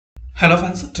Hello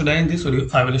friends, today in this video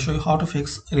I will show you how to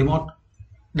fix remote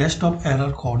desktop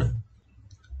error code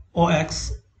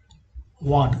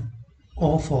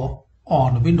OX104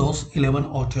 on Windows 11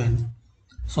 or 10.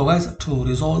 So guys, to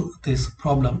resolve this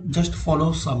problem, just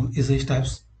follow some easy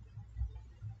steps.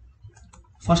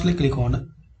 Firstly, click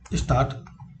on Start.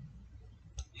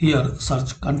 Here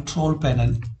search Control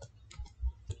Panel.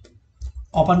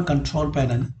 Open Control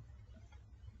Panel.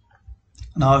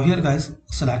 Now here guys,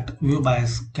 select View by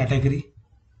category.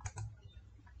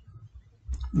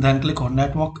 Then click on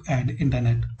Network and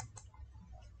Internet.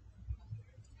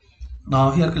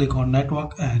 Now here click on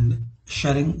Network and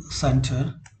Sharing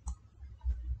Center.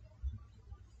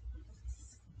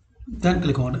 Then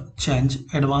click on Change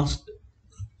Advanced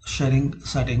Sharing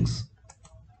Settings.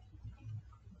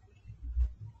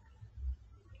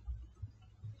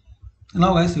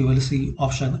 Now guys, you will see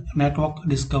option Network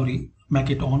Discovery, make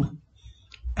it on,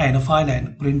 and File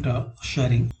and Printer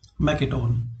Sharing, make it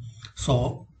on.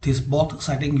 So this both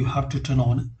setting you have to turn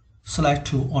on. Select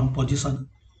to on position,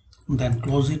 then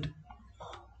close it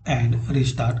and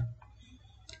restart.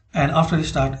 And after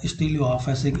restart, still you are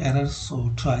facing errors,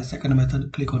 so try second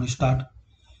method. Click on Start,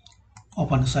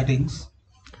 open Settings.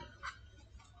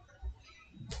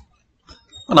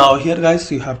 Now here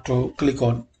guys, you have to click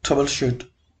on Troubleshoot.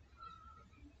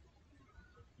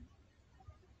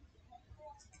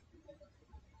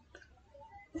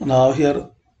 Now here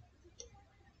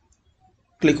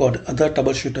click on Other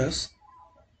Troubleshooters.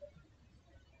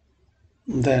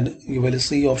 Then you will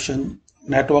see option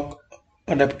Network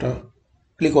Adapter.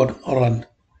 Click on Run.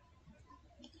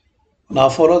 Now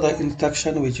follow the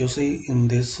instruction which you see in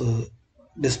this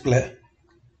display.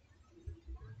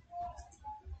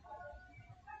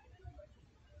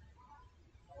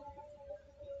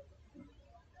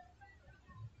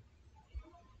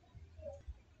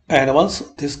 And once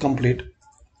this complete,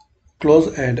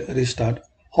 close and restart.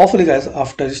 Hopefully guys,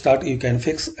 after restart you can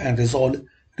fix and resolve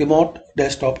remote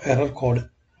desktop error code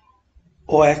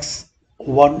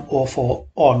OX104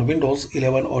 on Windows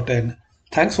 11 or 10.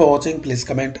 Thanks for watching. Please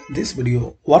comment this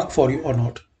video work for you or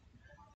not.